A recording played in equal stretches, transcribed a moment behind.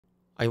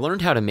I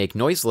learned how to make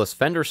noiseless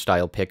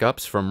Fender-style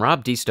pickups from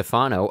Rob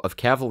DiStefano of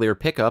Cavalier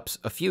Pickups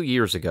a few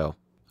years ago.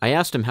 I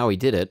asked him how he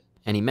did it,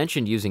 and he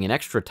mentioned using an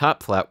extra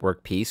top flat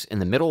workpiece in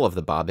the middle of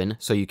the bobbin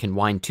so you can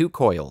wind two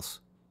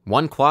coils,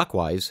 one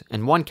clockwise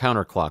and one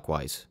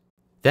counterclockwise.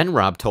 Then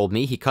Rob told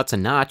me he cuts a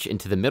notch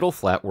into the middle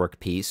flat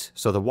workpiece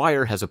so the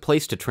wire has a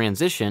place to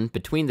transition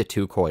between the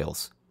two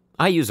coils.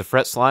 I use a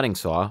fret slotting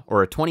saw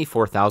or a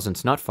 24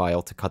 thousandths nut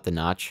file to cut the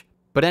notch,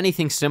 but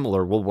anything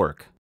similar will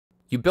work.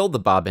 You build the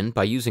bobbin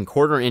by using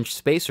 1/4 inch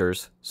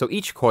spacers, so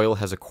each coil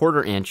has a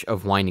 1/4 inch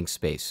of winding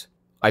space.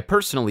 I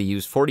personally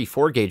use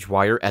 44 gauge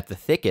wire at the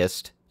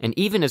thickest, and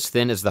even as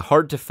thin as the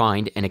hard to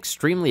find and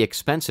extremely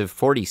expensive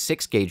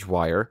 46 gauge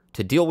wire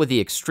to deal with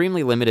the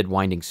extremely limited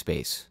winding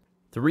space.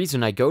 The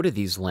reason I go to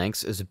these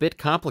lengths is a bit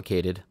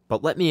complicated,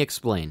 but let me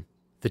explain.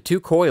 The two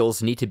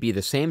coils need to be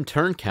the same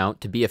turn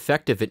count to be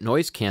effective at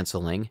noise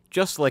canceling,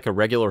 just like a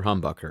regular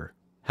humbucker.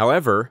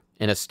 However,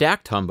 in a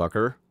stacked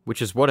humbucker,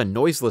 which is what a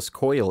noiseless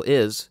coil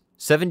is,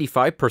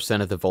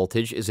 75% of the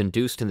voltage is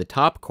induced in the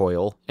top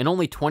coil and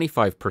only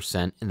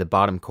 25% in the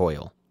bottom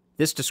coil.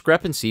 This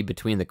discrepancy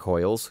between the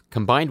coils,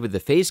 combined with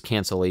the phase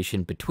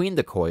cancellation between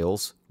the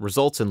coils,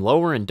 results in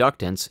lower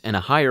inductance and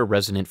a higher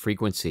resonant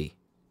frequency.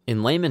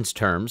 In layman's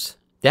terms,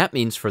 that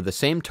means for the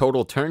same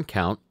total turn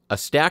count, a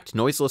stacked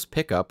noiseless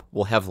pickup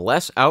will have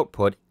less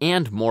output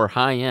and more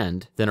high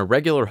end than a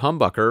regular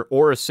humbucker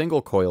or a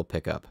single coil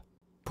pickup.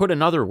 Put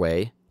another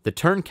way, the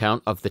turn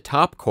count of the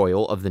top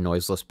coil of the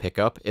noiseless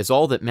pickup is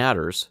all that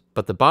matters,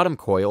 but the bottom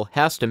coil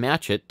has to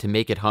match it to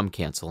make it hum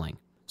canceling.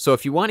 So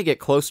if you want to get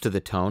close to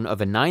the tone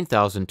of a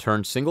 9,000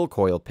 turn single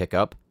coil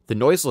pickup, the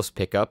noiseless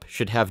pickup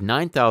should have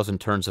 9,000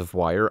 turns of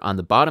wire on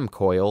the bottom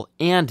coil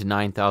and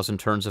 9,000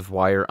 turns of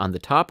wire on the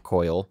top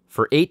coil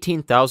for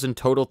 18,000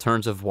 total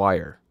turns of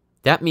wire.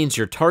 That means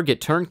your target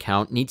turn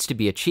count needs to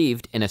be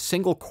achieved in a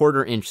single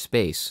 1/4 inch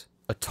space.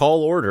 A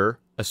tall order,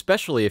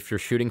 especially if you're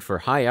shooting for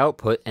high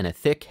output and a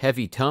thick,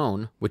 heavy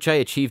tone, which I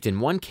achieved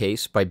in one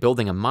case by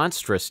building a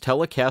monstrous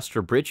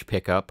Telecaster bridge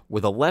pickup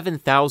with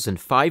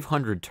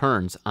 11,500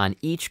 turns on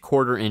each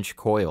 1/4 inch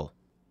coil.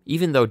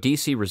 Even though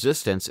DC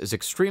resistance is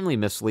extremely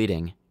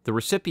misleading, the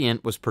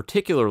recipient was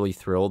particularly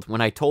thrilled when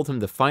I told him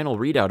the final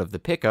readout of the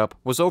pickup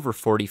was over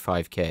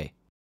 45K.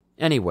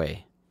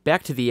 Anyway,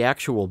 back to the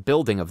actual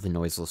building of the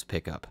noiseless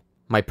pickup.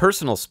 My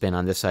personal spin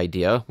on this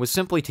idea was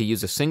simply to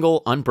use a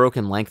single,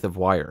 unbroken length of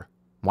wire.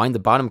 Wind the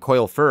bottom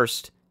coil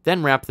first,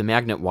 then wrap the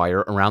magnet wire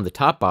around the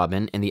top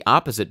bobbin in the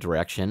opposite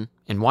direction,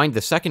 and wind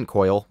the second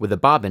coil with the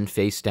bobbin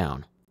face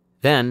down.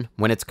 Then,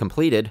 when it's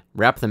completed,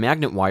 wrap the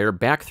magnet wire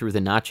back through the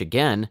notch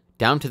again,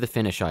 down to the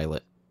finish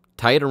eyelet.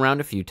 Tie it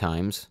around a few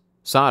times,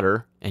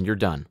 solder, and you're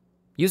done.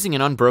 Using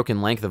an unbroken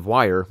length of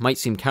wire might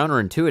seem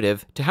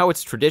counterintuitive to how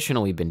it's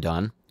traditionally been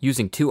done,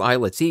 using 2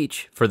 eyelets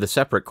each for the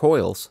separate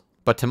coils,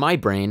 but to my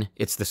brain,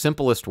 it's the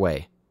simplest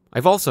way.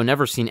 I've also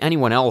never seen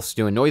anyone else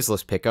do a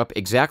noiseless pickup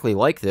exactly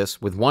like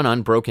this with one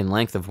unbroken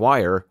length of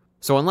wire,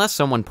 so unless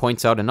someone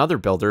points out another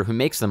builder who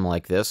makes them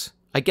like this,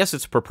 I guess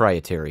it's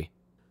proprietary.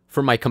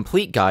 For my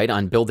complete guide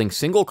on building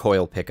single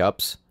coil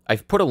pickups,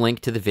 I've put a link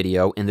to the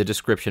video in the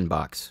description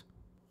box.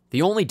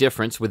 The only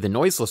difference with the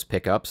noiseless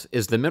pickups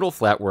is the middle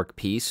flat work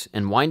piece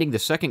and winding the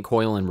second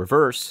coil in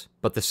reverse,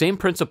 but the same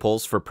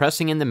principles for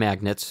pressing in the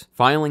magnets,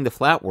 filing the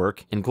flat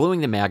work, and gluing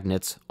the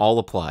magnets all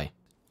apply.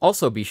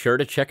 Also be sure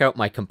to check out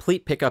my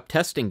complete pickup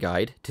testing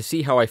guide to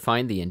see how I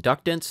find the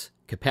inductance,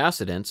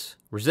 capacitance,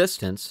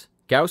 resistance,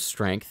 Gauss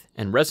strength,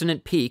 and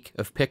resonant peak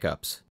of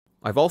pickups.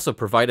 I've also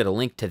provided a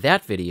link to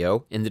that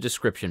video in the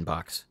description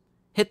box.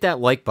 Hit that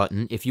like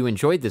button if you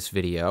enjoyed this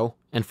video,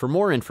 and for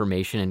more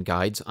information and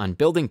guides on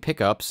building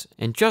pickups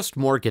and just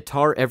more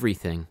guitar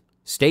everything,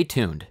 stay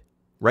tuned,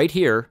 right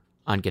here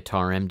on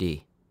Guitar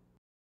MD.